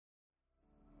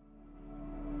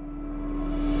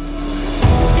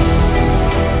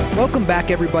Welcome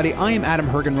back, everybody. I am Adam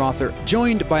Hergenrother,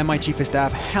 joined by my Chief of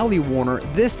Staff, Hallie Warner.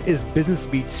 This is Business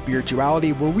Beats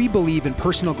Spirituality, where we believe in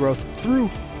personal growth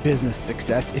through business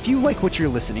success. If you like what you're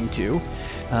listening to,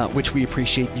 which we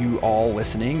appreciate you all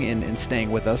listening and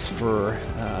staying with us for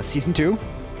Season 2,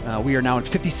 we are now in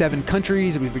 57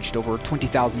 countries. We've reached over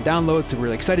 20,000 downloads, so we're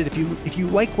really excited. If you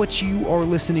like what you are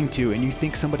listening to and you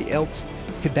think somebody else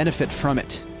could benefit from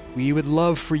it, we would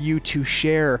love for you to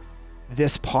share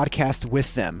this podcast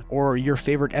with them or your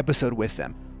favorite episode with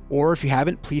them. Or if you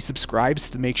haven't, please subscribe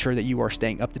to make sure that you are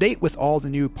staying up to date with all the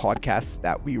new podcasts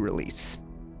that we release.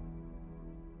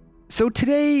 So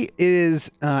today is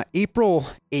April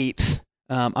 8th.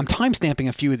 I'm timestamping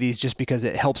a few of these just because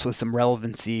it helps with some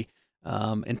relevancy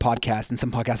in podcasts and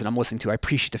some podcasts that I'm listening to. I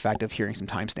appreciate the fact of hearing some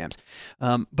timestamps.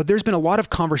 But there's been a lot of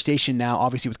conversation now,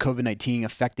 obviously with COVID-19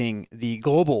 affecting the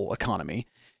global economy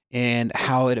and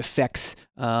how it affects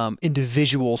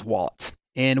individuals' wallets.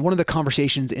 And one of the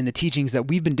conversations in the teachings that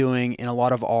we've been doing in a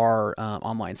lot of our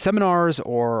online seminars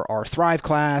or our Thrive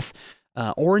class,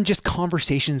 or in just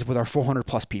conversations with our 400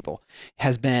 plus people,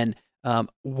 has been how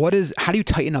do you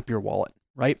tighten up your wallet,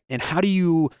 right? And how do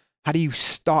you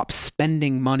stop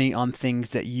spending money on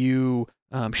things that you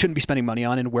shouldn't be spending money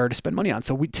on, and where to spend money on?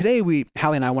 So today,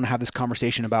 Hallie and I want to have this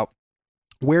conversation about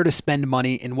where to spend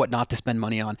money and what not to spend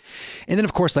money on. And then,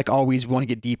 of course, like always, we want to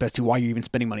get deep as to why you're even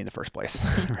spending money in the first place,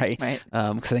 right? Right.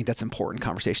 Because I think that's an important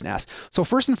conversation to ask. So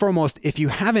first and foremost, if you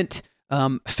haven't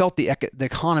felt the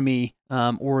economy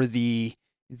or the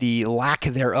lack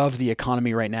thereof the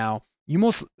economy right now, you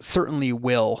most certainly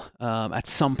will at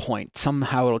some point.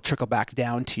 Somehow it'll trickle back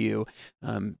down to you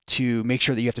to make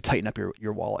sure that you have to tighten up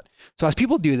your wallet. So as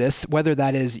people do this, whether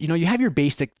that is, you have your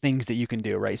basic things that you can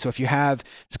do, right? So if you have,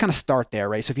 just kind of start there,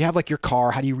 right? So if you have like your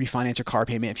car, how do you refinance your car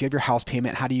payment? If you have your house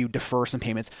payment, how do you defer some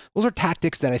payments? Those are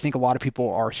tactics that I think a lot of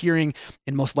people are hearing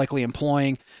and most likely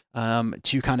employing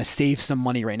to kind of save some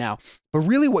money right now. But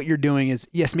really what you're doing is,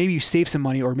 yes, maybe you save some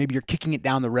money or maybe you're kicking it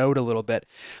down the road a little bit.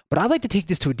 But I'd like to take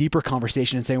this to a deeper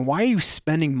conversation and say, why are you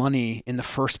spending money in the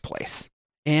first place?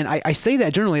 And I say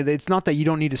that generally, it's not that you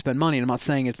don't need to spend money. And I'm not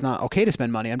saying it's not okay to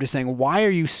spend money. I'm just saying, why are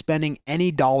you spending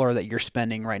any dollar that you're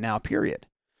spending right now, period?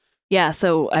 Yeah.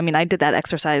 So, I mean, I did that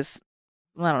exercise,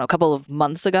 I don't know, a couple of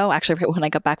months ago, actually, right when I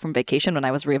got back from vacation, when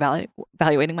I was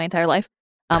reevaluating my entire life.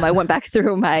 I went back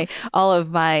through all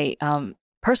of my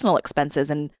personal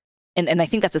expenses. And I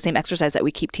think that's the same exercise that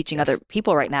we keep teaching other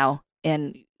people right now.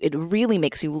 And it really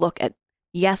makes you look at,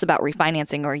 yes, about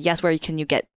refinancing, or yes, where can you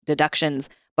get deductions,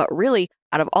 but really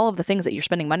out of all of the things that you're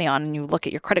spending money on, and you look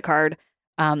at your credit card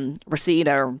receipt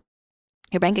or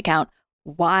your bank account,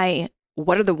 what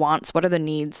are the wants? What are the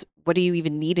needs? What do you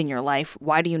even need in your life?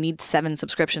 Why do you need 7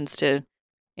 subscriptions to,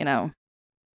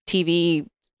 TV,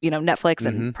 Netflix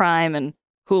and Prime and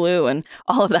Hulu and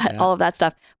all of that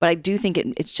stuff? But I do think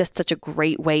it's just such a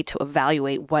great way to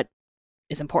evaluate what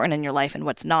is important in your life and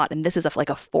what's not. And this is like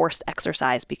a forced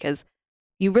exercise, because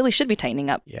you really should be tightening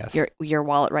up your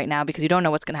wallet right now, because you don't know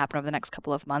what's going to happen over the next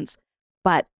couple of months.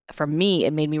 But for me,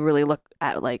 it made me really look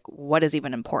at like, what is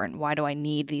even important? Why do I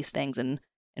need these things? And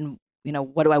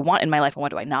what do I want in my life and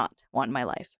what do I not want in my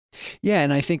life? Yeah.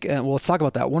 And I think, let's talk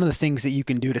about that. One of the things that you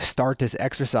can do to start this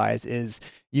exercise is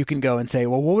you can go and say,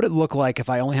 well, what would it look like if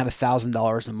I only had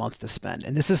 $1,000 a month to spend?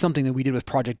 And this is something that we did with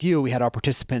Project U. We had our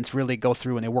participants really go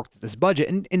through and they worked with this budget.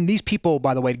 And these people,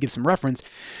 by the way, to give some reference,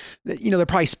 they're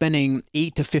probably spending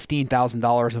 $8,000 to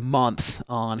 $15,000 a month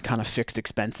on kind of fixed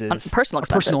expenses. On personal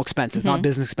expenses. Not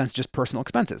business expenses, just personal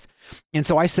expenses. And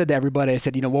so I said to everybody, I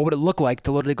said, what would it look like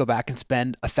to literally go back and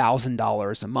spend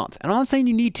 $1,000 a month? And I'm not saying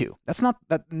you need to. That's not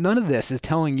that. None of this is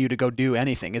telling you to go do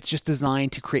anything. It's just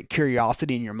designed to create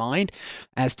curiosity in your mind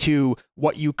as to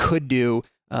what you could do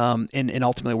and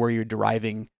ultimately where you're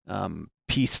deriving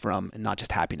peace from and not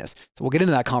just happiness. So we'll get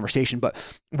into that conversation, but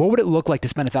what would it look like to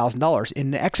spend $1,000?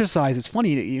 In the exercise, it's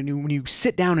funny, when you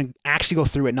sit down and actually go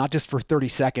through it, not just for 30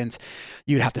 seconds,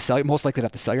 you'd have to most likely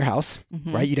have to sell your house,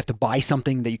 right? You'd have to buy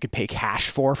something that you could pay cash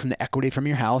for from the equity from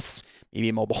your house. Maybe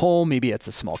a mobile home, maybe it's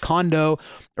a small condo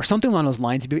or something along those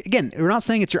lines. Again, we're not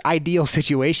saying it's your ideal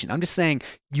situation. I'm just saying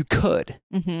you could.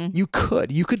 You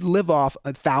could live off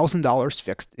 $1,000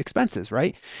 fixed expenses,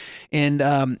 right? And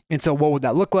so what would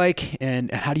that look like? And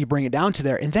how do you bring it down to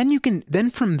there? And then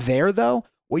from there though,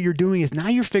 what you're doing is now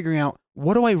you're figuring out,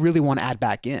 what do I really want to add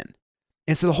back in?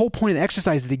 And so the whole point of the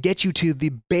exercise is to get you to the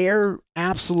bare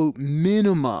absolute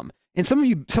minimum And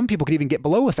some people could even get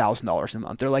below $1,000 a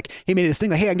month. They're like, hey, maybe this thing,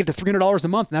 like, hey, I can get to $300 a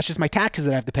month, and that's just my taxes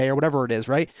that I have to pay or whatever it is,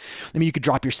 right? I mean, you could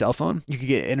drop your cell phone. You could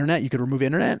get internet. You could remove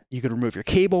internet. You could remove your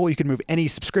cable. You could remove any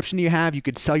subscription you have. You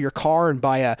could sell your car and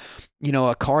buy a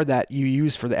car that you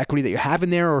use for the equity that you have in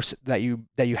there, or that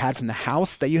you had from the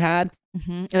house that you had.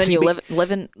 Mm-hmm. And then you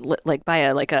live in buy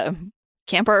a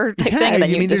camper type thing.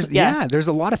 And then there's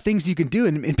a lot of things you can do,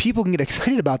 and people can get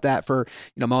excited about that for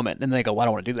a moment, and they go, well, I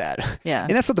don't want to do that. Yeah.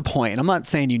 And that's not the point. I'm not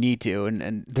saying you need to,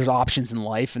 and there's options in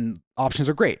life, and options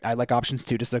are great. I like options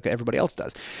too, just like everybody else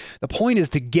does. The point is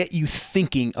to get you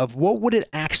thinking of what would it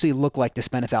actually look like to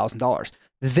spend $1,000.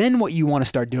 Then what you want to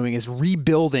start doing is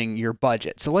rebuilding your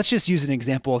budget. So let's just use an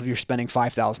example of you're spending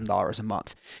 $5,000 a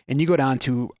month, and you go down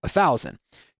to $1,000.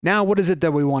 Now, what is it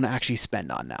that we want to actually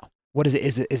spend on now? What is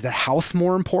it? Is the house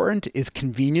more important? Is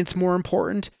convenience more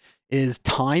important? Is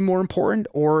time more important?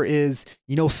 Or is,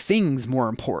 things more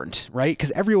important, right?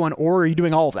 Because or are you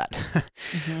doing all of that,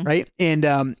 mm-hmm. right?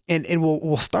 And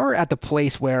we'll start at the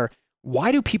place where,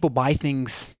 why do people buy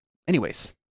things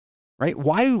anyways, right?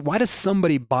 Why does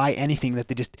somebody buy anything that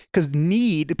they just, because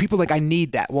people are like, I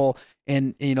need that. Well,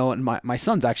 and my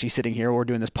son's actually sitting here, we're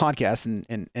doing this podcast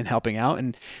and helping out.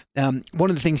 And one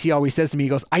of the things he always says to me, he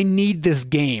goes, I need this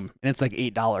game. And it's like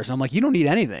 $8. And I'm like, you don't need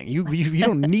anything. You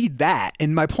don't need that.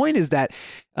 And my point is that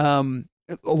a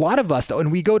lot of us, though,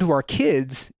 and we go to our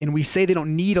kids and we say they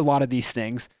don't need a lot of these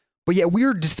things, but yet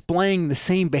we're displaying the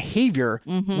same behavior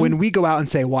mm-hmm. when we go out and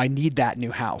say, well, I need that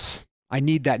new house. I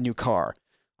need that new car.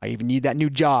 I even need that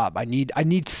new job. I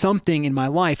need something in my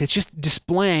life. It's just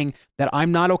displaying that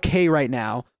I'm not okay right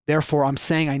now. Therefore, I'm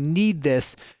saying I need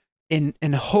this in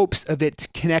hopes of it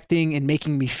connecting and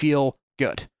making me feel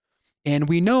good. And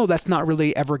we know that's not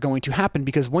really ever going to happen,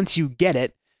 because once you get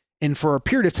it, and for a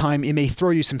period of time, it may throw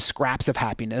you some scraps of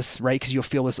happiness, right? Because you'll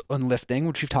feel this unlifting,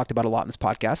 which we've talked about a lot in this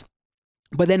podcast.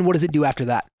 But then what does it do after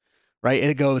that, right?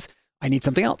 And it goes, I need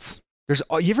something else.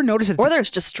 You ever notice it's... Or there's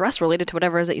just stress related to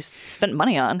whatever it is that you spent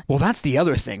money on. Well, that's the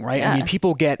other thing, right? Yeah. I mean,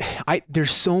 people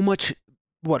there's so much,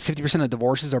 50% of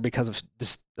divorces are because of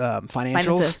this,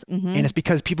 financials. Mm-hmm. And it's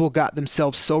because people got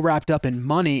themselves so wrapped up in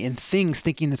money and things,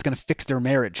 thinking it's going to fix their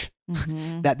marriage,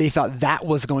 mm-hmm. that they thought that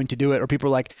was going to do it. Or people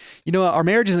are like, our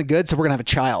marriage isn't good, so we're going to have a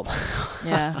child.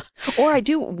 Yeah. Or I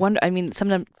do wonder,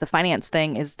 sometimes the finance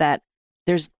thing is that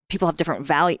people have different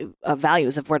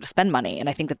values of where to spend money. And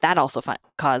I think that also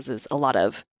causes a lot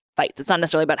of fights. It's not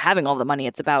necessarily about having all the money.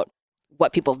 It's about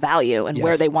what people value and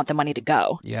where they want the money to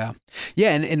go. Yeah.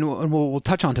 Yeah. And we'll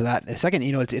touch on to that in a second.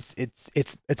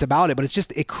 It's about it, but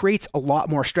it creates a lot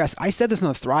more stress. I said this in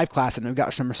the Thrive class, and we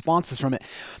got some responses from it,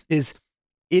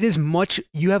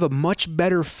 you have a much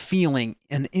better feeling,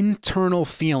 an internal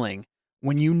feeling,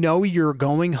 when you're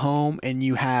going home and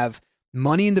you have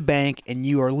money in the bank and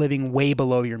you are living way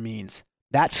below your means.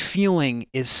 That feeling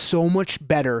is so much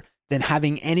better than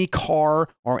having any car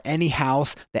or any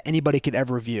house that anybody could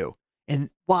ever view. And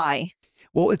why?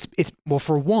 Well,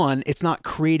 for one, it's not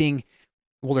creating,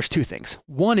 there's two things.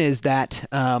 One is that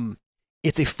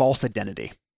it's a false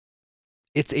identity.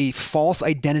 It's a false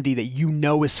identity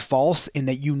that is false and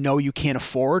that you can't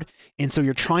afford. And so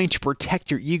you're trying to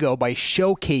protect your ego by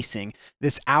showcasing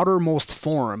this outermost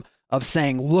form of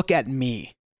saying, look at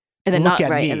me. And then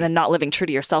and then not living true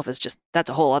to yourself is that's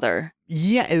a whole other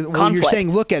conflict. You're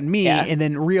saying, look at me, and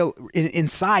then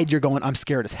inside you're going, I'm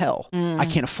scared as hell. I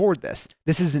can't afford this.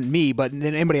 This isn't me. But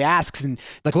then anybody asks and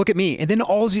like, look at me. And then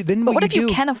But what if you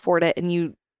can afford it and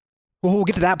you... Well, we'll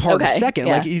get to that part in a second.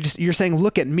 Yeah. Like you're saying,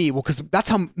 look at me. Well, because that's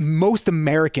how most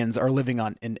Americans are living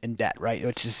in debt, right?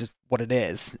 Which is just what it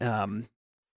is.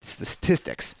 It's the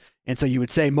statistics. And so you would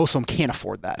say most of them can't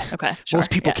afford that. Okay, sure. Most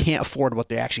people can't afford what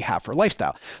they actually have for a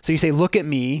lifestyle. So you say, look at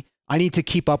me. I need to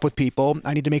keep up with people.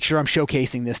 I need to make sure I'm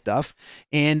showcasing this stuff.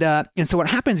 And so what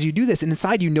happens, you do this, and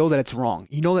inside that it's wrong.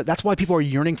 That's why people are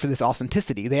yearning for this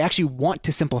authenticity. They actually want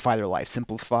to simplify their life.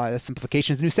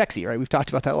 Simplification is the new sexy, right? We've talked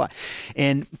about that a lot.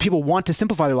 And people want to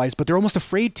simplify their lives, but they're almost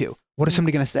afraid to. What is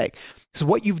somebody going to say? So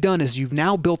what you've done is you've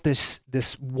now built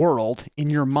this world in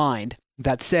your mind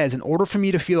that says, in order for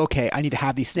me to feel okay, I need to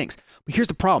have these things. But here's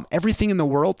the problem. Everything in the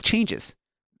world changes.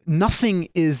 Nothing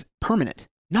is permanent.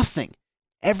 Nothing.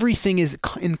 Everything is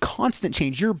in constant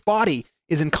change. Your body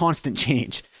is in constant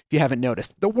change, if you haven't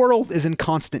noticed. The world is in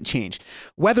constant change.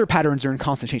 Weather patterns are in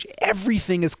constant change.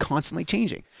 Everything is constantly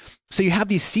changing. So you have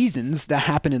these seasons that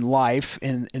happen in life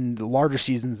and in the larger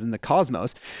seasons in the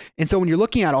cosmos. And so when you're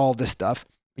looking at all of this stuff,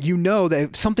 you know that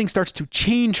if something starts to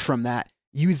change from that,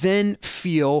 you then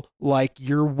feel like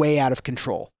you're way out of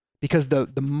control, because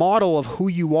the model of who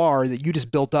you are that you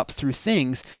just built up through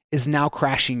things is now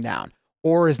crashing down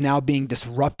or is now being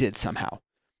disrupted somehow.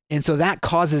 And so that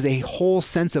causes a whole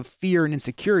sense of fear and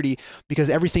insecurity because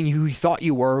everything you thought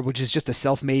you were, which is just a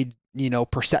self-made,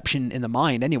 perception in the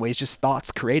mind anyways, just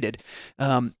thoughts created,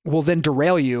 will then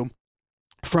derail you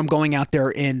from going out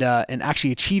there and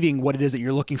actually achieving what it is that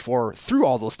you're looking for through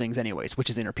all those things anyways, which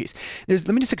is inner peace. Let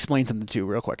me just explain something too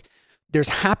real quick. There's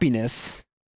happiness.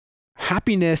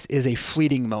 Happiness is a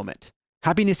fleeting moment.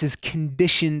 Happiness is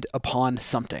conditioned upon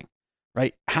something,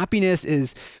 right? Happiness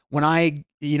is when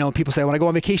people say, when I go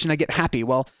on vacation, I get happy.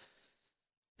 Well,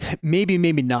 maybe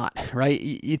not, right?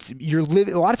 You're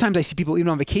living. A lot of times I see people even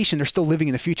on vacation, they're still living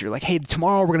in the future. Like, hey,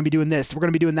 tomorrow we're going to be doing this. We're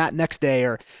going to be doing that next day.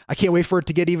 Or I can't wait for it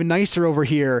to get even nicer over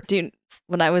here. Dude,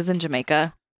 when I was in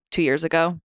Jamaica 2 years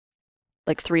ago,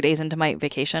 like 3 days into my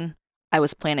vacation, I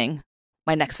was planning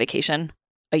my next vacation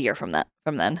a year from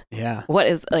then. Yeah. What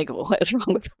is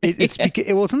wrong with me? It's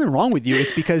nothing wrong with you.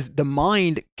 It's because the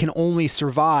mind can only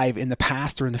survive in the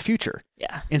past or in the future.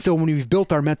 Yeah. And so when we've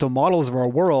built our mental models of our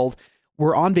world,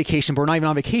 we're on vacation, but we're not even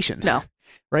on vacation. No.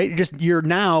 Right?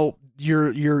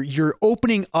 You're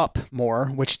opening up more,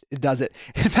 which does it.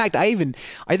 In fact, I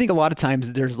think a lot of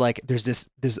times there's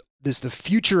the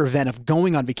future event of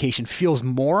going on vacation feels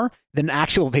more than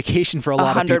actual vacation for a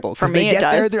lot of people. For me, they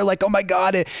get there, they're like, oh my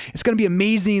God, it's going to be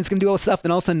amazing. It's going to do all this stuff.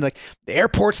 Then all of a sudden, like, the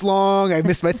airport's long. I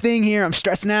missed my thing here. I'm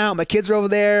stressing out. My kids are over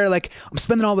there. Like, I'm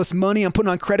spending all this money. I'm putting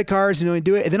on credit cards, and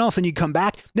do it. And then all of a sudden you come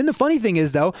back. Then the funny thing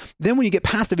is though, then when you get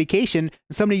past the vacation,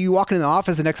 you walk into the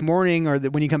office the next morning or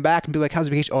when you come back and be like, how's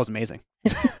the vacation? Oh, it's amazing.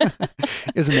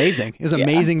 It was amazing. It was an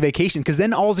amazing vacation. Because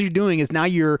then all you're doing is now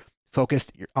you're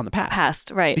focused on the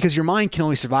past. Right. Because your mind can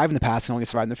only survive in the past and only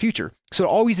survive in the future. So it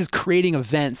always is creating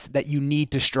events that you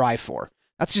need to strive for.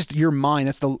 That's just your mind.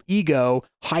 That's the ego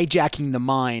hijacking the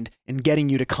mind and getting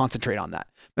you to concentrate on that.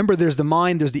 Remember, there's the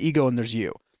mind, there's the ego, and there's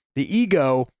you. The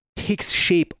ego takes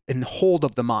shape and hold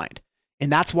of the mind.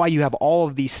 And that's why you have all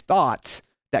of these thoughts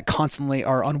that constantly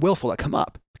are unwillful that come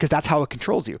up, because that's how it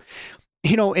controls you.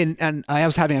 And I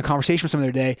was having a conversation with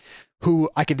someone the other day who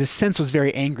I could just sense was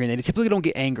very angry, and they typically don't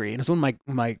get angry. And it's one of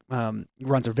my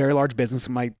runs a very large business,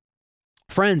 my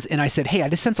friends, and I said, hey, I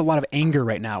just sense a lot of anger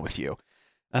right now with you.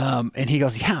 And he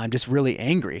goes, yeah, I'm just really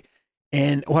angry.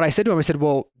 And what I said to him, I said,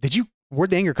 well,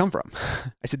 where'd the anger come from?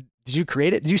 I said, did you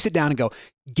create it? Did you sit down and go,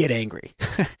 get angry?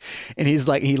 And he's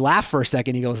like, he laughed for a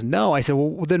second. He goes, no. I said,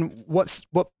 well, then what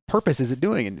purpose is it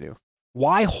doing it to?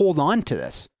 Why hold on to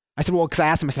this? I said, well, because I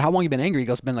asked him, I said, how long have you been angry? He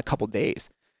goes, it's been a couple of days.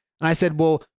 And I said,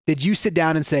 well, did you sit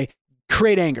down and say,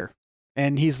 create anger?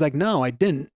 And he's like, no, I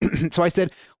didn't. So I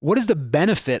said, what is the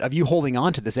benefit of you holding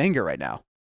on to this anger right now?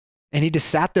 And he just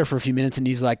sat there for a few minutes and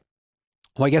he's like,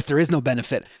 well, I guess there is no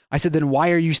benefit. I said, then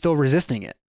why are you still resisting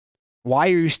it? Why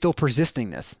are you still persisting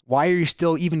this? Why are you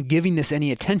still even giving this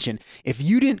any attention? If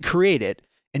you didn't create it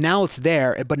and now it's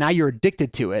there, but now you're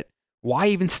addicted to it, why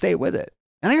even stay with it?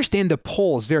 And I understand the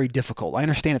pull is very difficult. I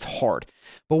understand it's hard.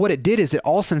 But what it did is it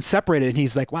all of a sudden separated, and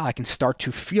he's like, wow, I can start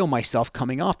to feel myself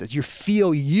coming off this. You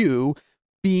feel you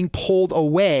being pulled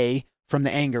away from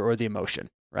the anger or the emotion,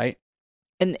 right?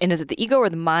 And is it the ego or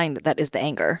the mind that is the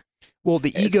anger? Well,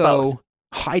 the ego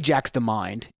hijacks the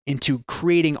mind into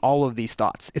creating all of these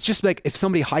thoughts. It's just like if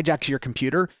somebody hijacks your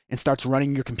computer and starts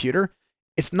running your computer,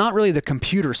 it's not really the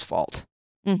computer's fault.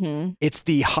 Mm-hmm. It's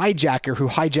the hijacker who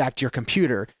hijacked your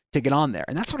computer to get on there.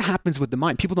 And that's what happens with the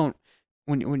mind. People don't,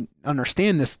 when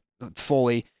understand this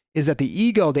fully, is that the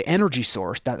ego, the energy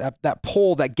source, that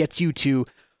pull that gets you to,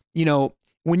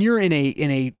 when you're in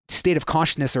a state of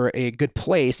consciousness or a good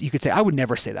place, you could say, I would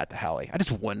never say that to Hallie. I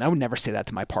just wouldn't. I would never say that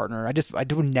to my partner. I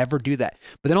would never do that.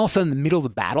 But then all of a sudden in the middle of the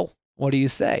battle, what do you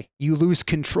say? You lose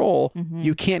control. Mm-hmm.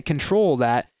 You can't control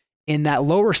that. And that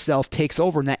lower self takes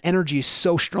over, and that energy is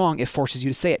so strong, it forces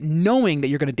you to say it, knowing that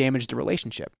you're going to damage the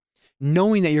relationship,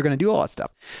 knowing that you're going to do all that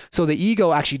stuff. So the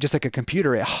ego actually, just like a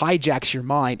computer, it hijacks your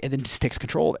mind and then just takes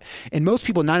control of it. And most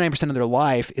people, 99% of their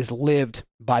life is lived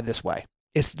by this way.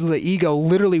 It's the ego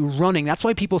literally running. That's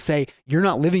why people say you're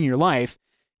not living your life,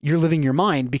 you're living your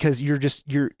mind, because your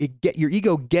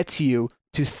ego gets you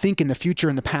to think in the future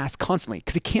and the past constantly,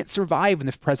 because it can't survive in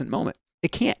the present moment.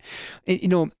 It can't.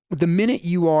 The minute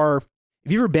you are,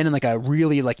 have you ever been in like a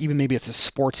really, like, even maybe it's a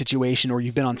sports situation, or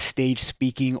you've been on stage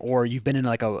speaking, or you've been in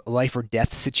like a life or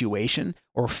death situation,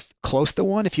 or close to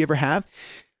one, if you ever have,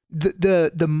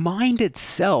 the mind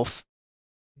itself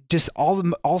just all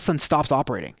of a sudden stops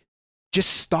operating. Just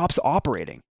stops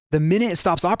operating. The minute it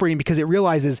stops operating, because it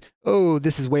realizes, oh,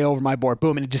 this is way over my board,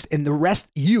 boom, and the rest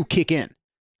you kick in.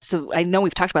 So I know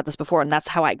we've talked about this before, and that's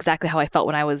exactly how I felt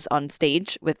when I was on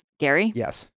stage with Gary.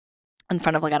 Yes. In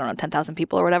front of 10,000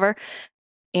 people or whatever.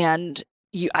 And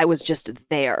I was just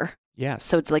there. Yes.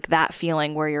 So it's like that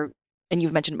feeling where and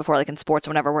you've mentioned before, like in sports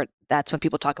or whatever, where that's when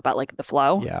people talk about like the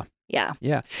flow. Yeah. Yeah.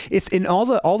 Yeah. It's in all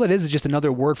that is just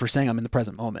another word for saying I'm in the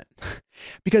present moment.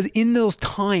 Because in those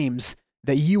times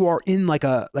that you are in like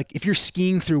if you're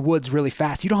skiing through woods really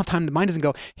fast, you don't have time. The mind doesn't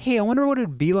go, hey, I wonder what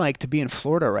it'd be like to be in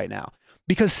Florida right now.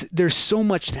 Because there's so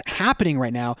much happening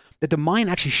right now that the mind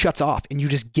actually shuts off and you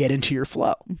just get into your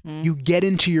flow. Mm-hmm. You get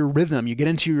into your rhythm, you get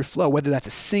into your flow, whether that's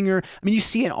a singer. I mean, you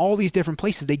see it in all these different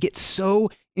places. They get so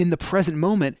in the present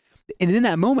moment. And in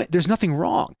that moment, there's nothing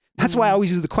wrong. That's why I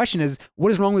always use the question is,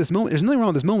 what is wrong with this moment? There's nothing wrong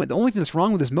with this moment. The only thing that's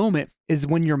wrong with this moment is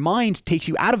when your mind takes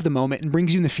you out of the moment and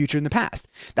brings you in the future and the past.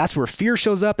 That's where fear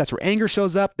shows up. That's where anger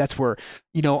shows up. That's where,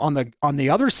 on the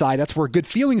other side, that's where good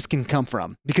feelings can come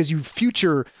from, because you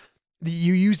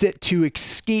use it to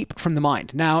escape from the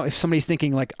mind. Now, if somebody's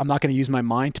thinking like, I'm not going to use my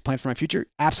mind to plan for my future,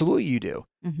 absolutely you do.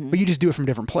 Mm-hmm. But you just do it from a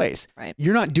different place. Right.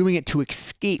 You're not doing it to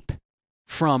escape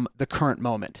from the current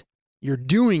moment. You're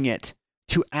doing it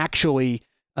to actually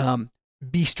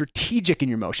be strategic in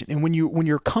your motion. And when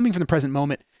you're coming from the present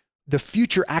moment, the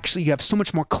future, actually you have so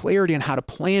much more clarity on how to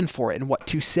plan for it and what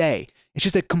to say. It's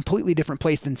just a completely different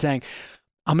place than saying,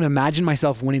 I'm going to imagine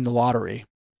myself winning the lottery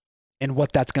and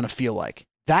what that's going to feel like.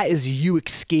 That is you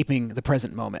escaping the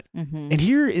present moment. Mm-hmm.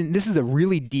 And this is a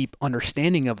really deep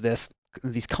understanding of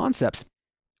these concepts.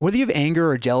 Whether you have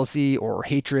anger or jealousy or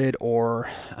hatred or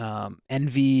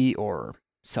envy or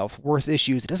self-worth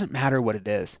issues, it doesn't matter what it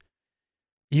is.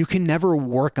 You can never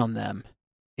work on them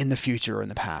in the future or in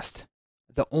the past.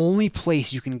 The only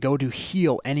place you can go to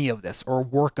heal any of this or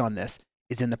work on this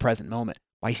is in the present moment,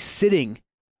 by sitting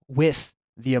with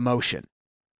the emotion.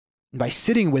 And by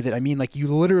sitting with it, I mean like you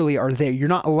literally are there. You're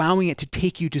not allowing it to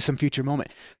take you to some future moment.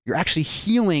 You're actually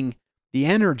healing the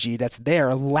energy that's there,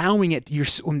 allowing it. You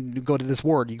go to this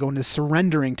word, you go into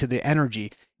surrendering to the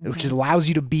energy, which allows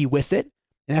you to be with it.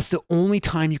 And that's the only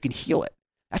time you can heal it.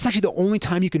 That's actually the only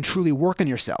time you can truly work on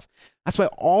yourself. That's why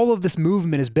all of this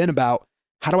movement has been about,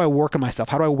 how do I work on myself?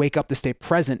 How do I wake up to stay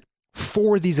present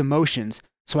for these emotions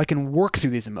so I can work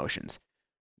through these emotions?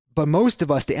 But most of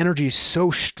us, the energy is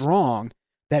so strong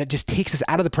that it just takes us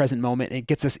out of the present moment and it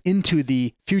gets us into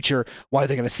the future. What are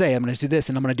they going to say? I'm going to do this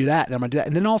and I'm going to do that and I'm going to do that.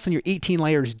 And then all of a sudden you're 18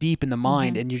 layers deep in the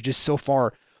mind and you're just so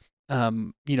far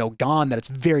gone that it's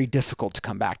very difficult to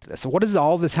come back to this. So what does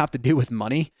all this have to do with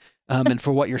money and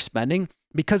for what you're spending?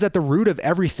 Because at the root of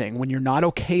everything, when you're not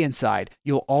okay inside,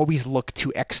 you'll always look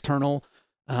to external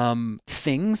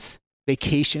things,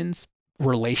 vacations,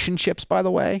 relationships, by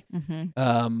the way.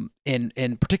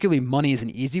 And particularly money is an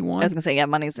easy one. I was going to say, yeah,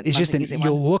 money's an easy one.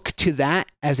 You'll look to that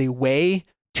as a way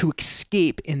to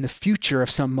escape in the future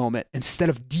of some moment instead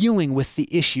of dealing with the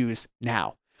issues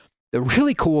now. The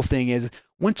really cool thing is,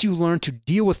 once you learn to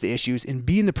deal with the issues and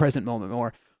be in the present moment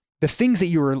more, the things that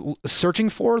you were searching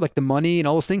for, like the money and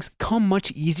all those things, come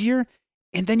much easier.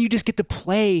 And then you just get to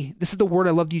play. This is the word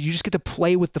I love to use. You just get to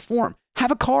play with the form.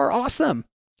 Have a car, awesome.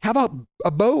 Have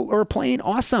a boat or a plane,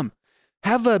 awesome.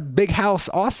 Have a big house,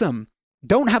 awesome.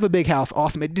 Don't have a big house,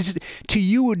 awesome. It just, to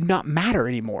you, would not matter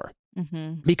anymore.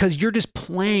 Because you're just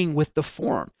playing with the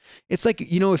form. It's like,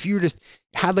 if you just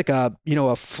had like a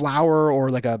flower or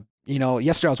like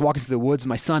yesterday I was walking through the woods with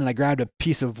my son and I grabbed a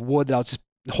piece of wood that I was just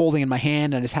holding in my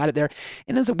hand and I just had it there.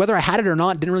 And it's like, whether I had it or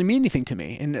not didn't really mean anything to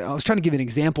me. And I was trying to give an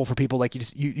example for people, like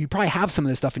you probably have some of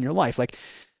this stuff in your life. Like,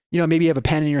 maybe you have a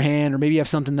pen in your hand or maybe you have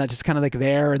something that's just kind of like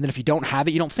there. And then if you don't have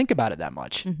it, you don't think about it that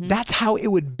much. That's how it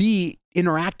would be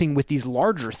interacting with these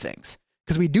larger things.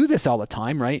 Because we do this all the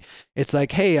time, right? It's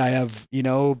like, hey, I have,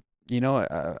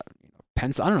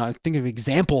 pencil. I don't know. Think of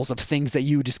examples of things that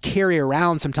you just carry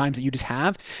around sometimes that you just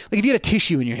have. Like if you had a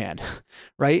tissue in your hand,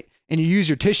 right? And you use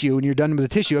your tissue and you're done with the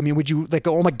tissue. I mean, would you like,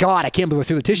 oh my God, I can't believe I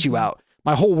threw the tissue out.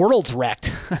 My whole world's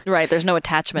wrecked. Right. There's no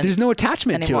attachment. There's no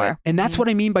attachment anymore. To it. And that's what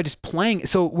I mean by just playing.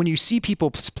 So when you see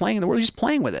people playing in the world, you're just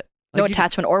playing with it. Like no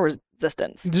attachment or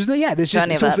resistance. There's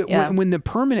just, so when the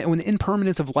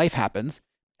impermanence of life happens,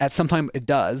 at some time it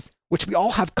does, which we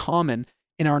all have common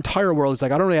in our entire world. It's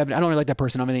like, I don't really like that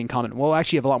person. I don't have anything in common. Well,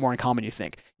 actually you have a lot more in common than you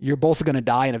think. You're both going to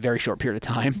die in a very short period of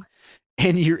time.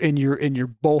 And you're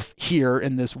both here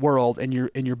in this world and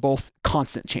you're both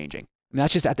constant changing. And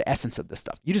that's just at the essence of this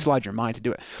stuff. You just allowed your mind to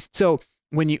do it. So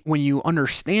when you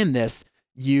understand this,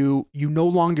 you no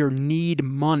longer need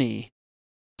money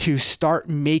to start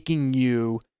making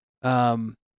you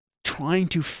trying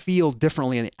to feel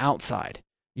differently on the outside.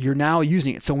 You're now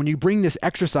using it. So when you bring this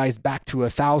exercise back to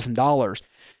 $1,000,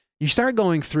 you start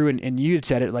going through and you had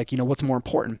said it like, what's more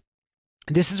important?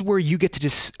 And this is where you get to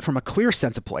just, from a clear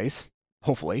sense of place,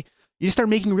 hopefully, you just start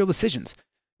making real decisions.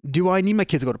 Do I need my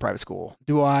kids to go to private school?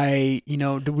 Do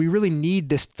we really need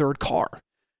this third car?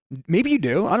 Maybe you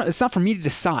do. It's not for me to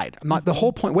decide. The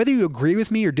whole point, whether you agree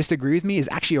with me or disagree with me, is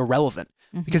actually irrelevant.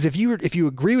 Because if you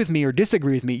agree with me or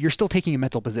disagree with me, you're still taking a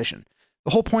mental position.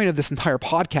 The whole point of this entire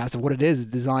podcast of what it is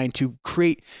designed to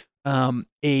create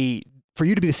for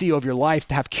you to be the CEO of your life,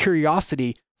 to have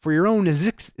curiosity for your own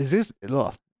existence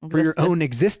of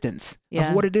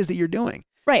what it is that you're doing.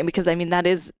 Right. Because I mean,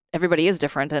 everybody is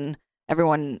different, and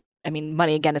everyone, I mean,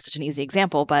 money again is such an easy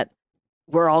example, but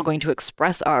we're all going to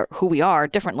express who we are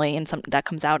differently, and that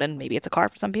comes out, and maybe it's a car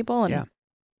for some people, and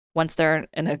once they're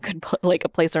in a good a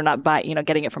place they're not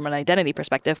getting it from an identity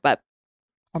perspective,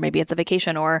 or maybe it's a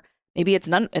vacation, or maybe it's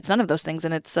none of those things,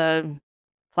 and it's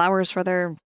flowers for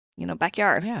their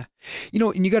backyard. Yeah,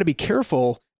 and you got to be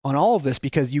careful on all of this,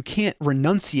 because you can't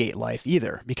renunciate life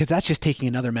either, because that's just taking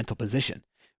another mental position.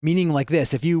 Meaning like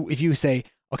this, if you say,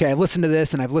 okay, I've listened to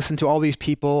this and I've listened to all these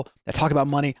people that talk about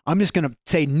money, I'm just going to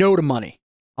say no to money.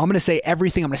 I'm going to say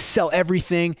everything. I'm going to sell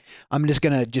everything. I'm just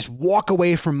going to just walk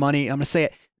away from money. I'm going to say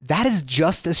it. That is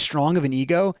just as strong of an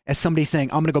ego as somebody saying,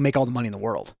 I'm going to go make all the money in the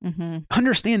world.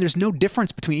 Understand there's no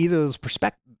difference between either of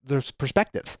those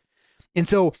perspectives. And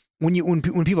so when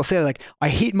people say like, I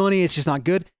hate money, it's just not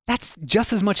good, that's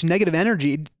just as much negative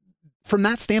energy. From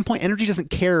that standpoint, energy doesn't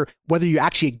care whether you're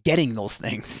actually getting those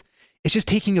things. It's just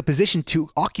taking a position to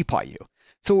occupy you.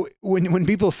 So when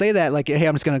people say that, like, hey,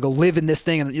 I'm just going to go live in this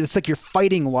thing, and it's like you're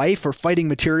fighting life or fighting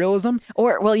materialism.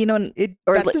 Or, well, that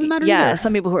doesn't matter either.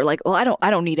 Some people who are like, well, I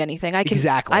don't need anything. I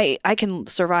can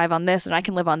survive on this, and I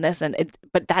can live on this.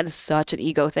 But that is such an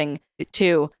ego thing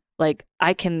too. Like,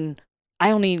 I don't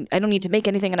need to make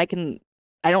anything, and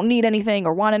I don't need anything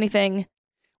or want anything.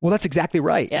 Well, that's exactly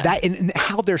right. Yeah. That and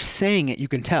how they're saying it, you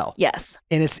can tell. Yes.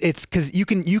 And it's because you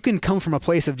can come from a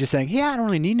place of just saying, yeah, I don't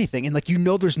really need anything, and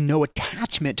there's no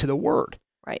attachment to the word.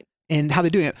 Right. And how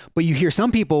they're doing it. But you hear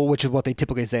some people, which is what they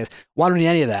typically say, is, well, I don't need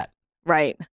any of that.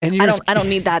 Right. And I don't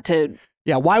need that to.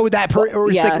 Yeah. Why would that or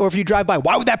if you drive by,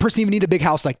 why would that person even need a big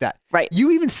house like that? Right.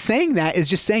 You even saying that is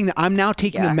just saying that I'm now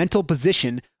taking a mental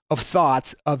position of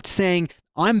thoughts of saying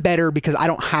I'm better because I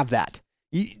don't have that.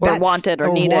 Or want it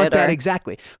or need it.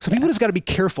 Exactly. So people just got to be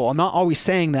careful. I'm not always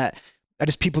saying that.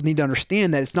 People need to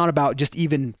understand that it's not about just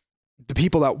even the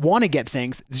people that want to get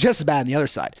things. It's just as bad on the other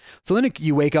side. So then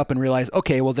you wake up and realize,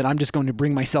 okay, well then I'm just going to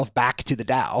bring myself back to the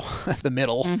Tao, the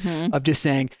middle of just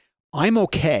saying, I'm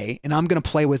okay and I'm going to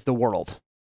play with the world.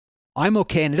 I'm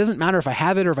okay. And it doesn't matter if I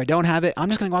have it or if I don't have it. I'm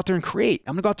just going to go out there and create.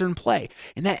 I'm going to go out there and play.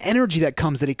 And that energy that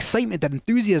comes, that excitement, that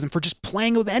enthusiasm for just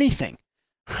playing with anything,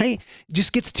 right? It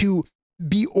just gets to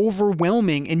be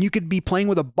overwhelming, and you could be playing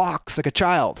with a box like a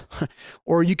child,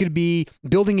 or you could be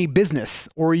building a business,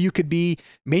 or you could be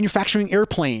manufacturing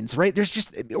airplanes, right?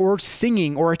 Or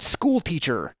singing, or a school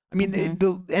teacher. I mean,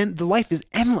 the life is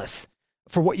endless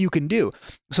for what you can do.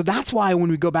 So that's why when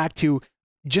we go back to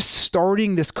just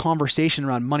starting this conversation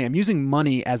around money, I'm using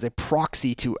money as a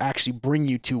proxy to actually bring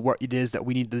you to what it is that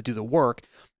we need to do the work.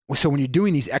 So when you're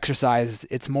doing these exercises,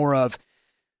 it's more of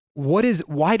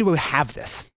why do I have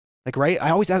this? Like, right? I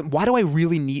always ask, why do I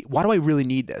really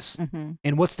need this?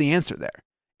 And what's the answer there?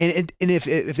 And if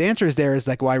the answer is there is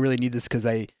like, well, I really need this because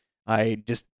I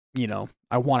just,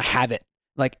 I want to have it.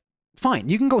 Like, fine,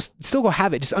 you can still go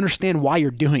have it. Just understand why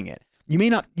you're doing it. You may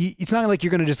not, it's not like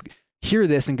you're going to just hear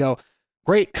this and go,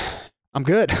 great, I'm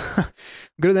good. I'm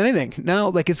good at anything. No,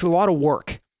 like it's a lot of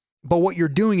work. But what you're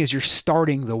doing is you're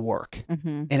starting the work.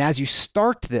 And as you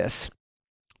start this,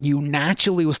 you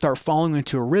naturally will start falling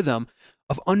into a rhythm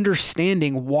of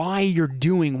understanding why you're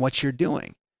doing what you're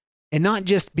doing. And not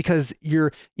just because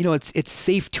it's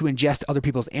safe to ingest other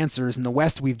people's answers. In the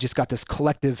West, we've just got this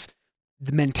collective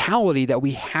mentality that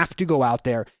we have to go out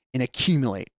there and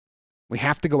accumulate. We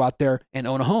have to go out there and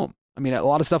own a home. I mean, a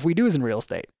lot of stuff we do is in real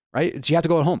estate, right? You have to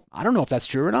go at home. I don't know if that's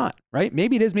true or not, right?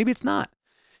 Maybe it is, maybe it's not.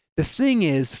 The thing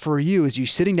is, for you, is you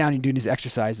sitting down and doing these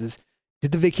exercises,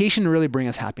 did the vacation really bring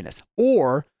us happiness?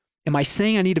 Or am I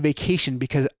saying I need a vacation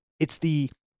because it's the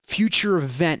future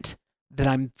event that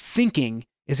I'm thinking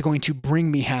is going to bring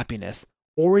me happiness,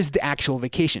 or is the actual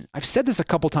vacation? I've said this a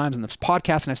couple times in this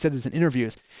podcast, and I've said this in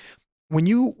interviews. When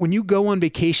you go on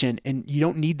vacation and you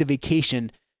don't need the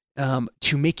vacation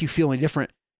to make you feel any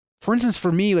different. For instance,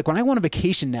 for me, like when I go on a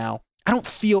vacation now, I don't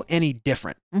feel any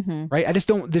different, right? I just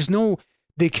don't.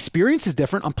 The experience is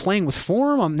different. I'm playing with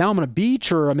form. I'm on a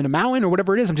beach or I'm in a mountain or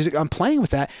whatever it is. I'm playing with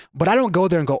that, but I don't go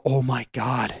there and go, oh my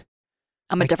God.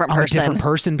 I'm a different person. I'm a different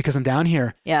person because I'm down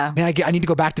here. Yeah. Man, I need to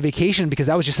go back to vacation because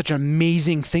that was just such an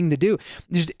amazing thing to do.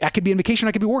 I could be on vacation.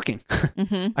 I could be working.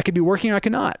 I could be working or I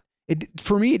could not.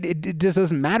 For me, it just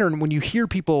doesn't matter. And when you hear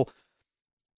people,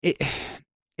 it's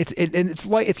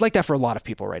like that for a lot of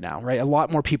people right now, right? A lot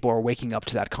more people are waking up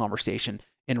to that conversation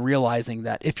and realizing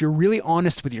that if you're really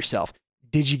honest with yourself,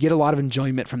 did you get a lot of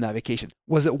enjoyment from that vacation?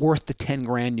 Was it worth the 10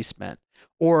 grand you spent?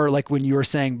 Or like when you were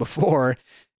saying before,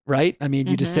 right? I mean,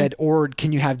 you just said, or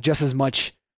can you have just as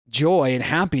much joy and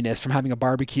happiness from having a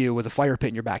barbecue with a fire pit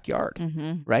in your backyard,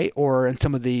 right? Or in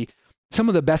some of the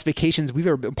best vacations we've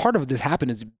ever been, part of this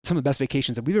happened is some of the best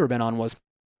vacations that we've ever been on was,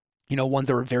 ones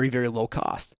that were very, very low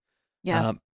cost.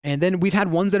 Yeah. And then we've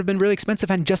had ones that have been really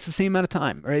expensive and just the same amount of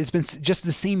time, right? It's been just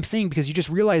the same thing because you're just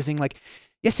realizing like,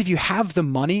 yes, if you have the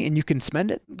money and you can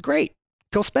spend it, great,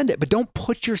 go spend it. But don't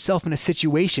put yourself in a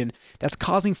situation that's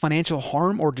causing financial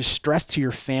harm or distress to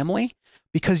your family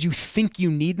because you think you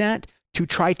need that to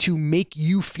try to make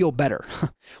you feel better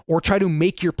or try to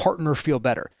make your partner feel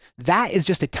better. That is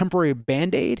just a temporary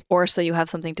Band-Aid. Or so you have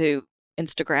something to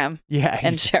Instagram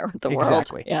and share with the world.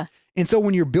 Exactly. Yeah. And so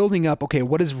when you're building up, okay,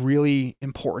 what is really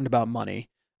important about money?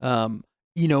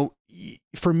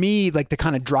 For me, like the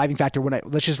kind of driving factor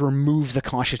let's just remove the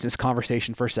consciousness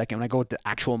conversation for a second. When I go with the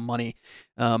actual money,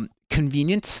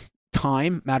 convenience,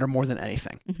 time matter more than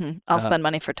anything. I'll spend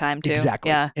money for time too. Exactly.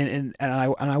 Yeah. And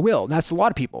I will. And that's a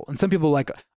lot of people. And some people like,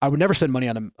 I would never spend money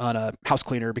on a house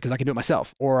cleaner because I can do it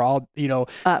myself. Or I'll,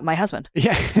 my husband.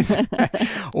 Yeah.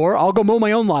 Or I'll go mow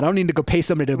my own lawn. I don't need to go pay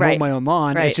somebody to mow my own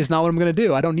lawn. Right. It's just not what I'm going to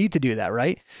do. I don't need to do that.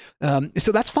 Right.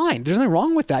 So that's fine. There's nothing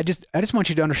wrong with that. I just want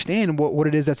you to understand what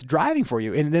it is that's driving for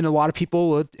you. And then a lot of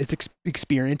people, it's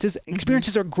experiences.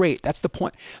 Experiences are great. That's the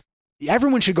point.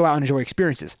 Everyone should go out and enjoy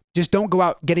experiences. Just don't go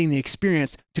out getting the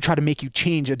experience to try to make you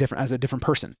change as a different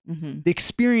person. The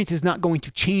experience is not going to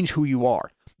change who you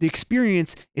are. The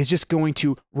experience is just going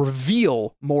to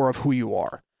reveal more of who you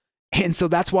are. And so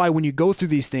that's why when you go through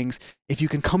these things, if you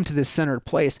can come to this centered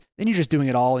place, then you're just doing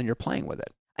it all and you're playing with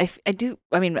it. I don't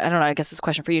know, I guess this is a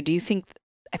question for you. Do you think,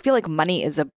 I feel like money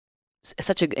is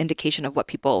such an indication of what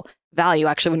people value.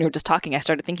 Actually, when you were just talking, I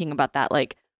started thinking about that.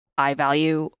 Like, I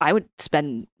would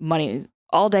spend money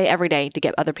all day, every day to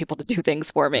get other people to do things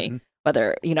for me,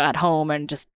 whether, at home and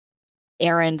just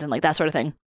errands and like that sort of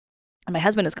thing. And my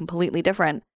husband is completely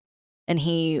different. And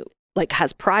he like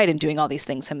has pride in doing all these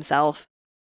things himself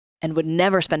and would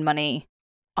never spend money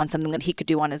on something that he could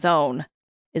do on his own.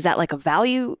 Is that like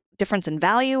a difference in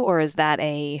value, or is that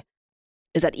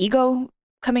ego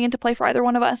coming into play for either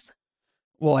one of us?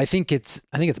 Well, I think it's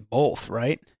both,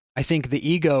 right? I think the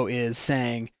ego is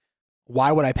saying,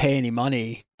 why would I pay any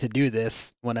money to do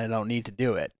this when I don't need to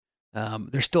do it?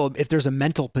 If there's a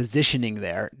mental positioning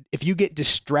there, if you get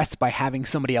distressed by having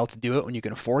somebody else do it when you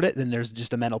can afford it, then there's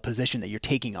just a mental position that you're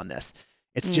taking on this.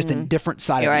 It's just a different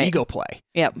side of the ego play.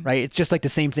 Yep. Right. It's just like the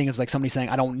same thing as like somebody saying,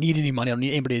 I don't need any money. I don't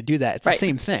need anybody to do that. It's the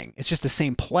same thing. It's just the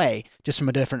same play, just from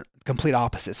a different, complete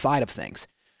opposite side of things.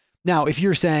 Now, if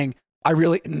you're saying, I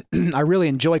really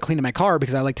enjoy cleaning my car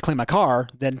because I like to clean my car,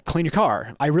 then clean your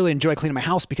car. I really enjoy cleaning my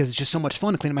house because it's just so much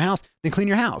fun to clean my house, then clean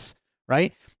your house,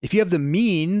 right? If you have the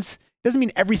means, doesn't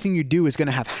mean everything you do is going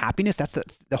to have happiness. That's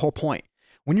the whole point.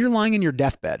 When you're lying in your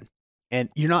deathbed and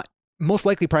you're not, most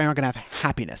likely probably not going to have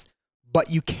happiness,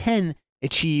 but you can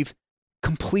achieve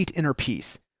complete inner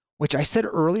peace, which I said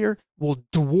earlier will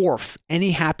dwarf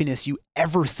any happiness you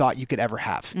ever thought you could ever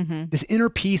have. This inner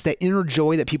peace, that inner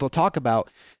joy that people talk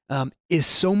about, is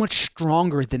so much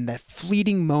stronger than the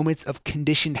fleeting moments of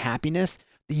conditioned happiness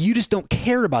that you just don't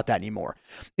care about that anymore.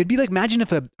 It'd be like, imagine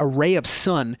if a ray of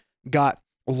sun got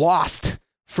lost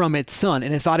from its sun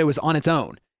and it thought it was on its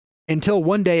own until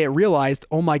one day it realized,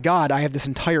 oh my God, I have this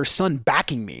entire sun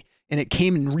backing me, and it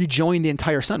came and rejoined the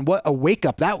entire sun. What a wake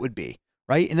up that would be,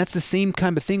 right? And that's the same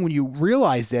kind of thing when you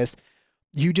realize this.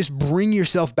 You just bring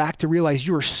yourself back to realize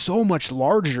you are so much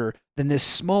larger than this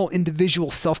small individual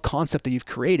self-concept that you've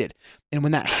created. And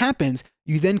when that happens,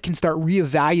 you then can start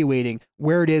reevaluating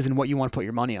where it is and what you want to put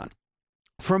your money on.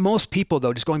 For most people,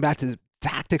 though, just going back to the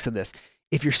tactics of this,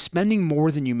 if you're spending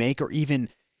more than you make, or even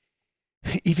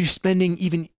if you're spending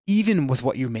even with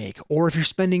what you make, or if you're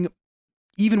spending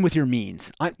even with your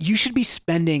means, you should be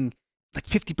spending like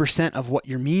 50% of what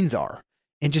your means are.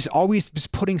 And just always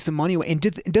just putting some money away. And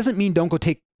it doesn't mean don't go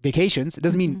take vacations. It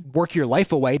doesn't mean work your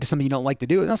life away to something you don't like to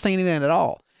do. I'm not saying anything at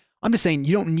all. I'm just saying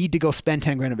you don't need to go spend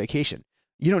 10 grand on vacation.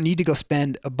 You don't need to go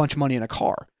spend a bunch of money in a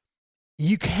car.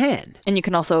 You can. And you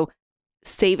can also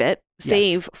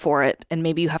save for it. And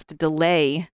maybe you have to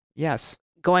delay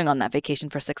going on that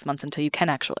vacation for 6 months until you can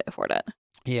actually afford it.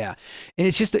 Yeah. And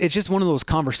it's just one of those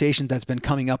conversations that's been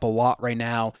coming up a lot right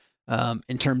now.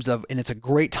 In terms of, and it's a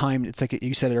great time. It's like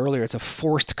you said it earlier, it's a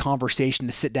forced conversation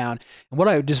to sit down. And what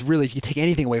I would just really, if you take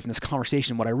anything away from this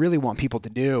conversation, what I really want people to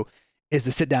do is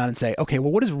to sit down and say, okay,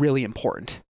 well, what is really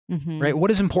important, right?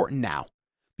 What is important now?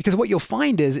 Because what you'll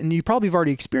find is, and you probably have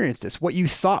already experienced this, what you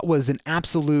thought was an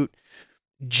absolute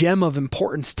gem of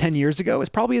importance 10 years ago is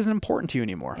probably isn't important to you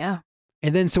anymore. Yeah.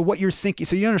 And then, so what you're thinking,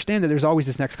 so you understand that there's always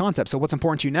this next concept. So what's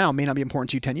important to you now may not be important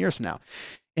to you 10 years from now.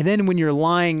 And then when you're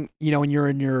lying, when you're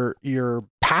in your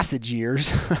passage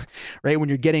years, right? When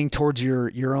you're getting towards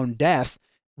your own death,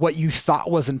 what you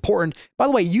thought was important. By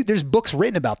the way, there's books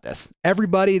written about this.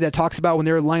 Everybody that talks about when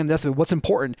they're lying on deathbed, what's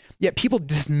important, yet people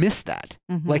dismiss that.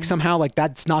 Like somehow like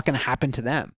that's not going to happen to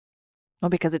them. Well,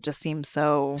 because it just seems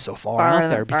so far out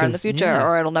there. Far in the future,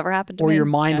 or it'll never happen to me. Or your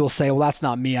mind will say, well, that's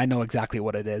not me. I know exactly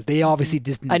what it is. They obviously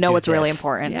just I know what's really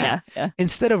important. Yeah.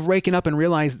 Instead of waking up and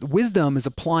realize wisdom is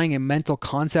applying a mental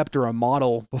concept or a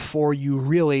model before you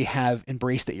really have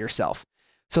embraced it yourself.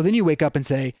 So then you wake up and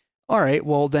say, all right,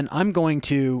 well, then I'm going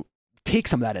to take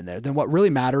some of that in there. Then what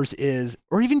really matters is,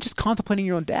 or even just contemplating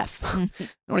your own death. I don't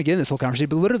want to get in this whole conversation,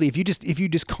 but literally if you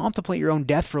just contemplate your own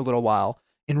death for a little while,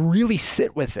 and really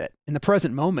sit with it in the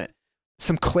present moment,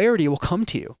 some clarity will come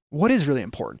to you. What is really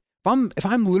important? If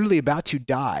I'm literally about to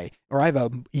die, or I have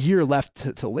a year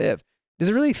left to live, does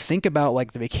it really think about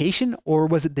like the vacation, or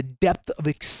was it the depth of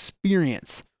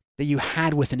experience that you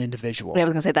had with an individual? I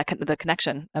was going to say that the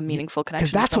connection, a meaningful connection.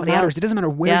 Because that's what matters. It doesn't matter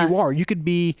where you are. You could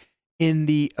be in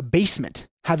the basement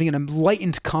having an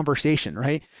enlightened conversation,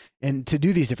 right? And to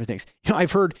do these different things.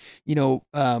 I've heard,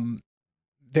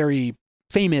 very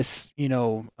famous,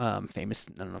 famous,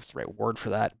 I don't know if it's the right word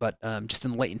for that, but just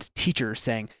enlightened teachers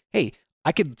saying, hey,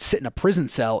 I could sit in a prison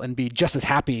cell and be just as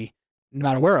happy no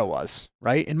matter where I was,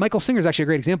 right? And Michael Singer is actually a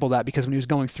great example of that, because when he was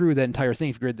going through the entire thing,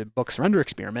 if you read the book Surrender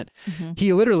Experiment,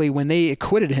 he literally, when they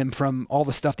acquitted him from all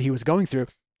the stuff that he was going through,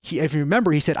 if you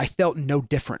remember, he said, I felt no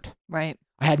different. Right.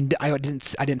 I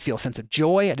didn't feel a sense of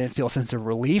joy. I didn't feel a sense of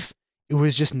relief. It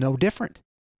was just no different.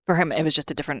 For him, it was just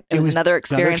it was another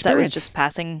experience that was just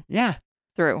passing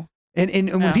through. And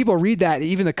when people read that,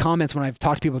 even the comments when I've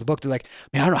talked to people with the book, they're like,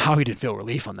 man, I don't know how he didn't feel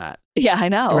relief on that. Yeah, I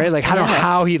know. Right? Like, I don't know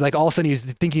how he, like, all of a sudden he's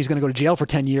thinking he's going to go to jail for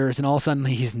 10 years and all of a sudden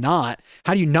he's not.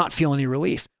 How do you not feel any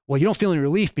relief? Well, you don't feel any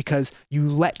relief because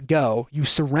you let go, you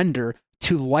surrender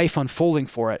to life unfolding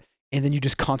for it. And then you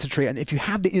just concentrate. And if you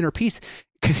have the inner peace,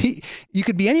 because you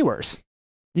could be anywheres.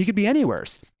 You could be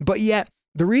anywheres. But yet,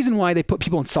 the reason why they put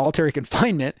people in solitary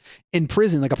confinement in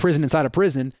prison, like a prison inside a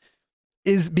prison,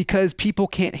 is because people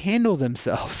can't handle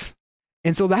themselves.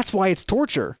 And so that's why it's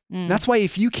torture. That's why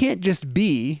if you can't just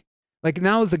be, like,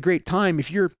 now is the great time. If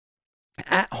you're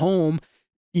at home,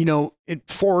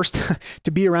 forced to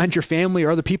be around your family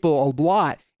or other people a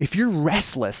lot, if you're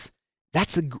restless,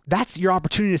 that's your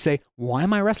opportunity to say, why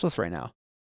am I restless right now?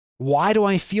 Why do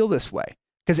I feel this way?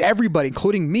 Because everybody,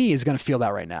 including me, is going to feel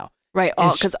that right now. Right,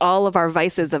 because all of our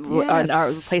vices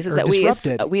our places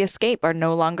that we escape are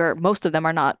no longer, most of them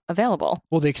are not available.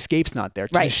 Well, the escape's not there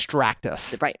to distract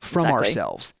us from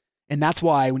ourselves. And that's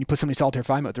why when you put somebody in solitary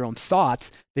confinement with their own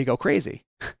thoughts, they go crazy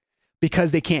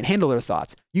because they can't handle their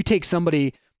thoughts. You take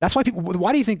somebody, that's why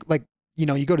why do you think, like,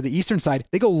 you go to the eastern side,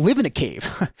 they go live in a cave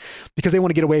because they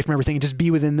want to get away from everything and just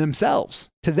be within themselves.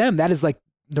 To them, that is like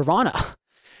nirvana.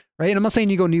 Right? And I'm not saying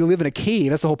you live in a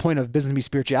cave. That's the whole point of Business Meets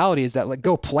Spirituality, is that, like,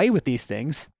 go play with these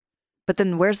things. But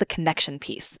then where's the connection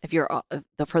piece? If you're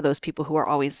for those people who are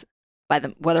always by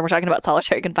them, whether we're talking about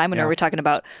solitary confinement or we're talking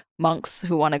about monks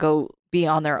who want to go be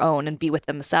on their own and be with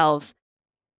themselves,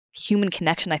 human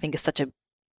connection, I think, is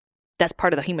that's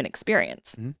part of the human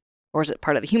experience. Or is it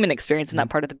part of the human experience and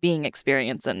not part of the being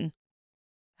experience? And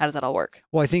how does that all work?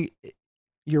 Well, I think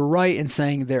you're right in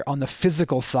saying there on the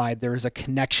physical side, there is a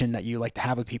connection that you like to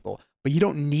have with people, but you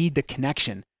don't need the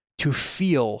connection to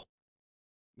feel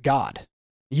God.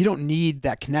 You don't need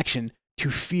that connection to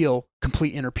feel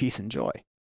complete inner peace and joy.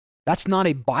 That's not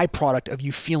a byproduct of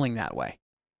you feeling that way.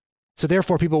 So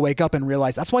therefore, people wake up and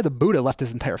realize that's why the Buddha left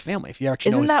his entire family. If you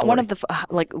actually know his story. Isn't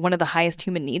that one of the highest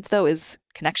human needs, though, is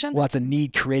connection? Well, that's a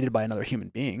need created by another human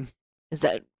being. Is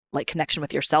that like connection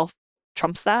with yourself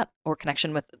trumps that, or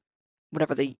connection with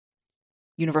whatever the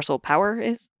universal power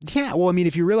is? Yeah. Well, I mean,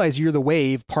 if you realize you're the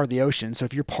wave, part of the ocean, so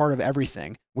if you're part of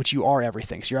everything, which you are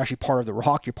everything, so you're actually part of the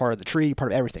rock, you're part of the tree, you're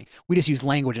part of everything. We just use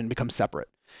language and become separate.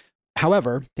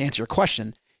 However, to answer your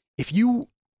question, if you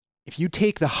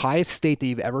take the highest state that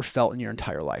you've ever felt in your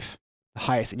entire life, the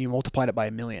highest, and you multiplied it by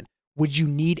 1,000,000, would you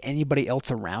need anybody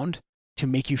else around to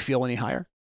make you feel any higher?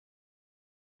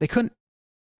 They couldn't.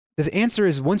 The answer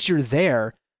is, once you're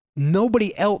there,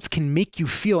 nobody else can make you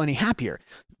feel any happier.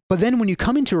 But then when you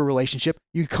come into a relationship,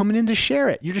 you're coming in to share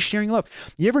it. You're just sharing love.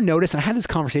 You ever notice, and I had this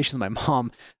conversation with my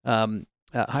mom,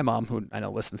 hi mom, who I know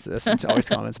listens to this and she always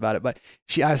comments about it, but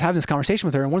I was having this conversation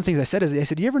with her, and one of the things I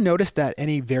said, you ever notice that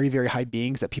any very, very high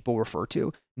beings that people refer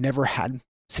to never had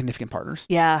significant partners?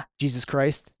 Yeah. Jesus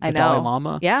Christ, the I know. Dalai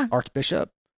Lama, yeah. Archbishop,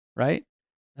 right?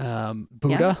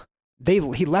 Buddha,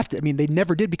 he left it. I mean, they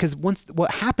never did, because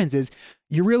what happens is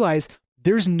you realize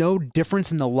there's no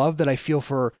difference in the love that I feel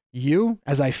for you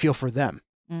as I feel for them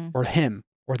or him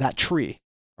or that tree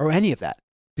or any of that,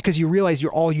 because you realize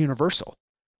you're all universal.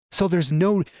 So there's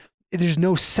no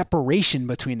separation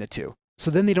between the two.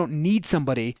 So then they don't need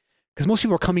somebody, because most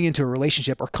people are coming into a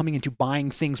relationship or coming into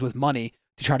buying things with money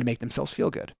to try to make themselves feel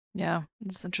good. Yeah,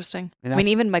 it's interesting. I mean,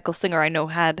 even Michael Singer, I know,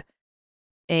 had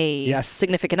a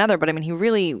significant other, but I mean, he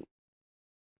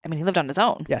lived on his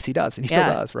own. Yes, he does. And he still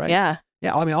does, right? Yeah.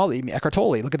 Yeah, I mean, Eckhart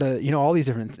Tolle, look at all these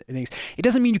different things. It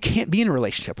doesn't mean you can't be in a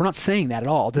relationship. We're not saying that at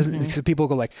all. It doesn't, because people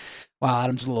go like, wow,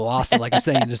 Adam's a little lost. Like I'm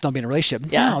saying, just don't be in a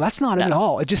relationship. Yeah. No, that's not it at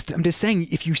all. I'm just saying,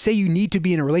 if you say you need to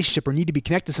be in a relationship or need to be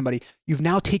connected to somebody, you've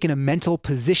now taken a mental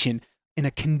position in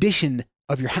a condition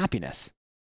of your happiness.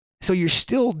 So you're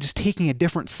still just taking a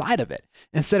different side of it.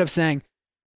 Instead of saying,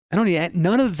 I don't need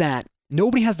none of that.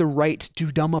 Nobody has the right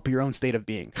to dumb up your own state of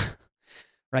being.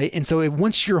 Right. And so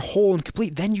once you're whole and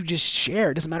complete, then you just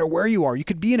share. It doesn't matter where you are. You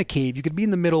could be in a cave. You could be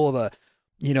in the middle of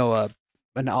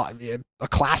a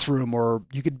classroom, or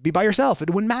you could be by yourself. It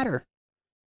wouldn't matter.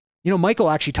 Michael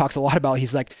actually talks a lot about,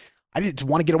 he's like, I just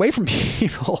want to get away from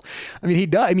people. I mean, he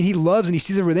does. I mean, he loves, and he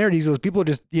sees over there, and he's those people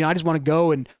just, I just want to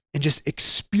go and just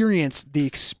experience the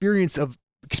experience of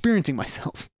experiencing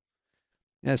myself.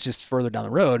 And that's just further down the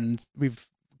road. And we've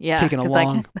taken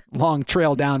a long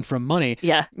trail down from money.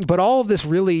 Yeah. But all of this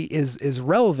really is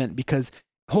relevant, because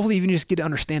hopefully even you just get to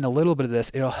understand a little bit of this,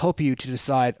 it'll help you to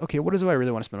decide, okay, what do I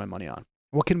really want to spend my money on?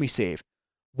 What can we save?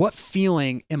 What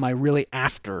feeling am I really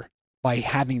after by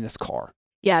having this car?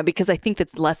 Yeah, because I think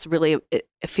that's less really, it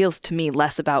feels to me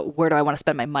less about where do I want to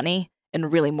spend my money,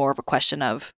 and really more of a question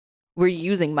of we're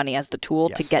using money as the tool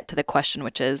to get to the question,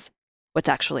 which is what's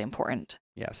actually important.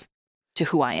 Yes. To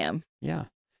who I am. Yeah.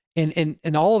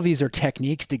 And all of these are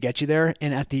techniques to get you there.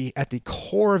 And at the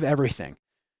core of everything,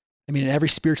 I mean, in every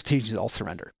spiritual teaching is all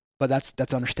surrender, but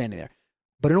that's understanding there.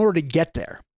 But in order to get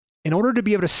there, in order to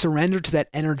be able to surrender to that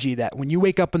energy that when you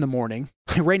wake up in the morning,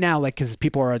 right now, like, because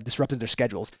people are disrupting their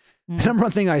schedules, the number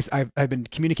one thing I've been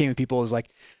communicating with people is like,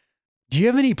 do you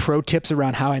have any pro tips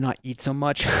around how I not eat so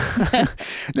much?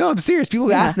 No, I'm serious. People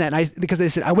have asked that. And because they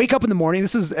said, I wake up in the morning.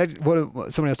 This is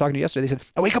what somebody I was talking to yesterday. They said,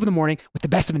 I wake up in the morning with the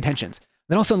best of intentions.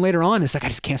 Then all of a sudden later on, it's like, I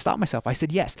just can't stop myself. I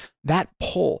said, yes, that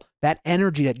pull, that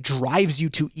energy that drives you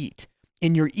to eat,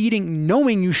 and you're eating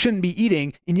knowing you shouldn't be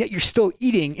eating, and yet you're still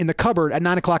eating in the cupboard at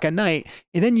 9:00 at night,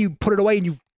 and then you put it away and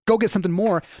you go get something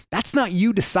more. That's not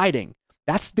you deciding.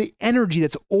 That's the energy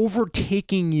that's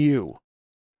overtaking you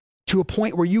to a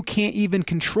point where you can't even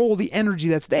control the energy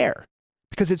that's there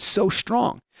because it's so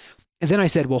strong. And then I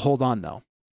said, well, hold on though.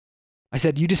 I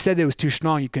said, you just said it was too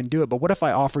strong, you couldn't do it. But what if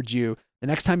I offered you the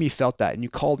next time you felt that and you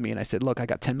called me and I said, look, I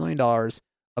got $10 million,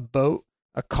 a boat,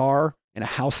 a car, and a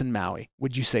house in Maui.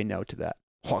 Would you say no to that?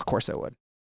 Well, of course I would.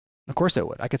 Of course I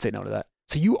would. I could say no to that.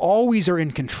 So you always are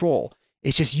in control.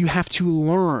 It's just you have to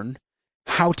learn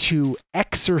how to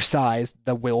exercise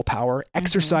the willpower,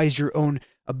 exercise your own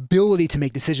ability to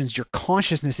make decisions, your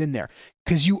consciousness in there,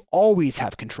 because you always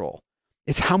have control.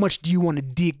 It's how much do you want to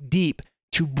dig deep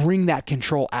to bring that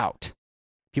control out?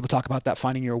 People talk about that,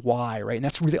 finding your why, right? And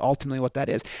that's really ultimately what that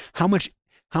is. How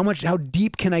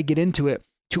deep can I get into it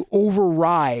to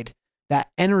override that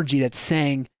energy that's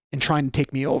saying and trying to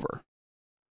take me over?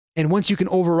 And once you can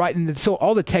override, and so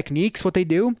all the techniques, what they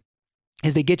do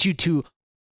is they get you to,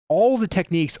 all the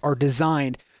techniques are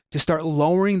designed to start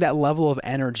lowering that level of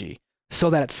energy so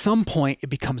that at some point it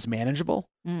becomes manageable.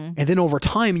 And then over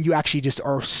time, you actually just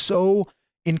are so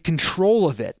in control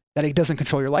of it that it doesn't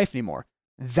control your life anymore.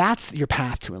 That's your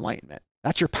path to enlightenment.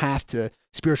 That's your path to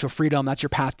spiritual freedom. That's your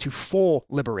path to full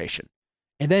liberation.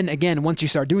 And then again, once you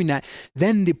start doing that,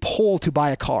 then the pull to buy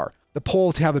a car, the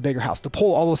pull to have a bigger house, the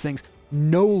pull, all those things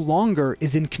no longer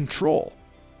is in control.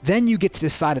 Then you get to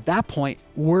decide at that point,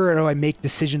 where do I make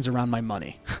decisions around my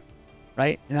money,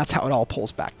 right? And that's how it all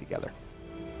pulls back together.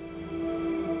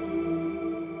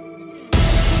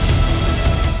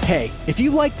 Hey, if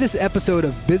you like this episode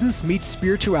of Business Meets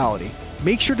Spirituality,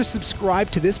 make sure to subscribe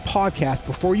to this podcast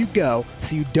before you go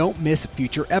so you don't miss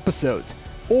future episodes.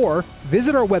 Or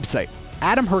visit our website,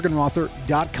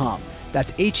 adamhergenrother.com.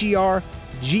 That's HERGENROTHER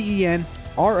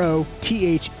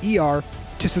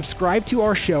to subscribe to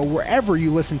our show wherever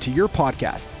you listen to your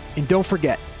podcast. And don't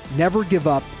forget, never give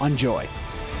up on joy.